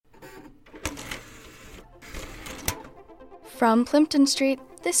From Plimpton Street,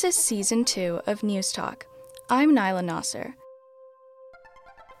 this is Season 2 of Newstalk. I'm Nyla Nasir.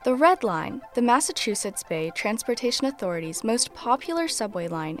 The Red Line, the Massachusetts Bay Transportation Authority's most popular subway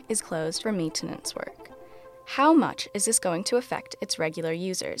line, is closed for maintenance work. How much is this going to affect its regular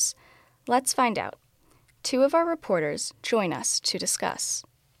users? Let's find out. Two of our reporters join us to discuss.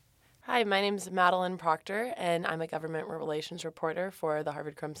 Hi, my name is Madeline Proctor, and I'm a government relations reporter for the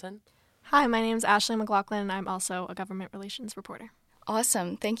Harvard Crimson. Hi, my name is Ashley McLaughlin, and I'm also a government relations reporter.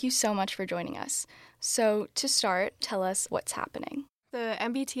 Awesome. Thank you so much for joining us. So, to start, tell us what's happening. The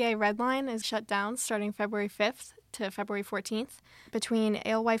MBTA Red Line is shut down starting February 5th to February 14th between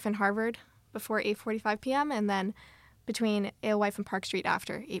Alewife and Harvard before 8:45 p.m. and then between Alewife and Park Street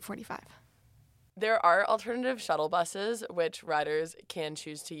after 8:45. There are alternative shuttle buses which riders can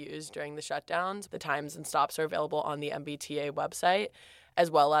choose to use during the shutdowns. The times and stops are available on the MBTA website, as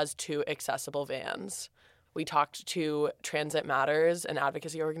well as two accessible vans. We talked to Transit Matters, an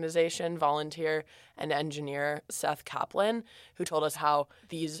advocacy organization, volunteer and engineer Seth Kaplan, who told us how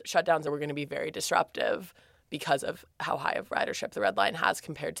these shutdowns were going to be very disruptive because of how high of ridership the Red Line has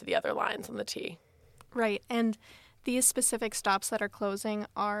compared to the other lines on the T. Right, and these specific stops that are closing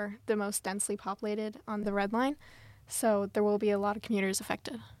are the most densely populated on the Red Line, so there will be a lot of commuters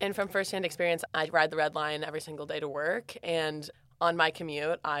affected. And from firsthand experience, I ride the Red Line every single day to work, and on my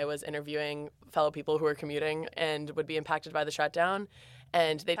commute, I was interviewing fellow people who were commuting and would be impacted by the shutdown,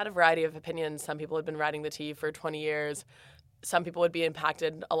 and they had a variety of opinions. Some people had been riding the T for 20 years. Some people would be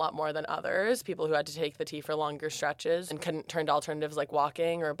impacted a lot more than others, people who had to take the T for longer stretches and couldn't turn to alternatives like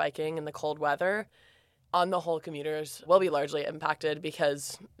walking or biking in the cold weather. On the whole, commuters will be largely impacted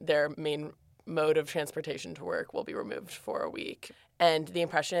because their main mode of transportation to work will be removed for a week. And the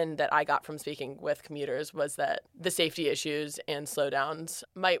impression that I got from speaking with commuters was that the safety issues and slowdowns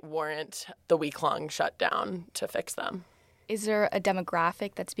might warrant the week-long shutdown to fix them. Is there a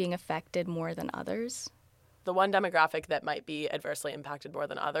demographic that's being affected more than others? The one demographic that might be adversely impacted more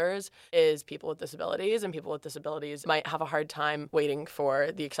than others is people with disabilities, and people with disabilities might have a hard time waiting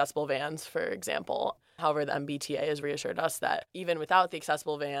for the accessible vans, for example. However, the MBTA has reassured us that even without the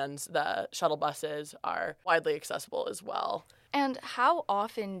accessible vans, the shuttle buses are widely accessible as well. And how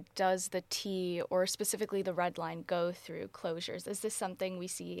often does the T, or specifically the Red Line, go through closures? Is this something we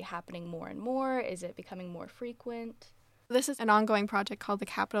see happening more and more? Is it becoming more frequent? This is an ongoing project called the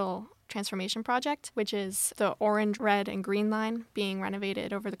Capital Transformation Project, which is the orange, red, and green line being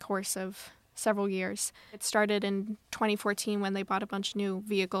renovated over the course of several years. It started in 2014 when they bought a bunch of new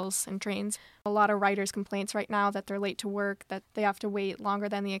vehicles and trains. A lot of riders' complaints right now that they're late to work, that they have to wait longer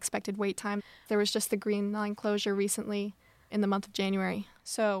than the expected wait time. There was just the green line closure recently in the month of January.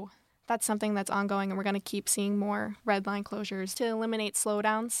 So that's something that's ongoing, and we're going to keep seeing more red line closures to eliminate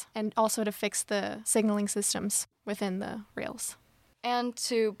slowdowns and also to fix the signaling systems within the rails. And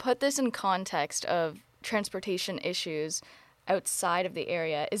to put this in context of transportation issues outside of the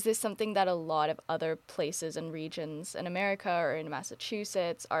area, is this something that a lot of other places and regions in America or in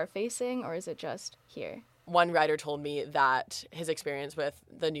Massachusetts are facing, or is it just here? One rider told me that his experience with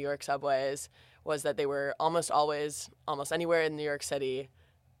the New York subways was that they were almost always, almost anywhere in New York City,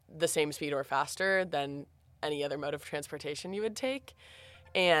 the same speed or faster than any other mode of transportation you would take.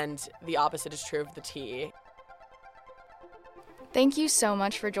 And the opposite is true of the T. Thank you so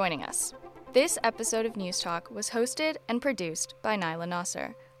much for joining us. This episode of Newstalk was hosted and produced by Nyla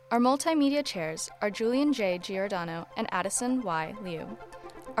Nasir. Our multimedia chairs are Julian J. Giordano and Addison Y. Liu.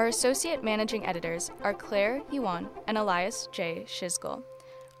 Our associate managing editors are Claire Yuan and Elias J. Shizgel.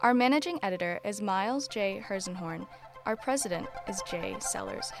 Our managing editor is Miles J. Herzenhorn. Our president is J.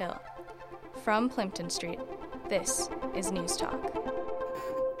 Sellers Hill. From Plimpton Street, this is Newstalk.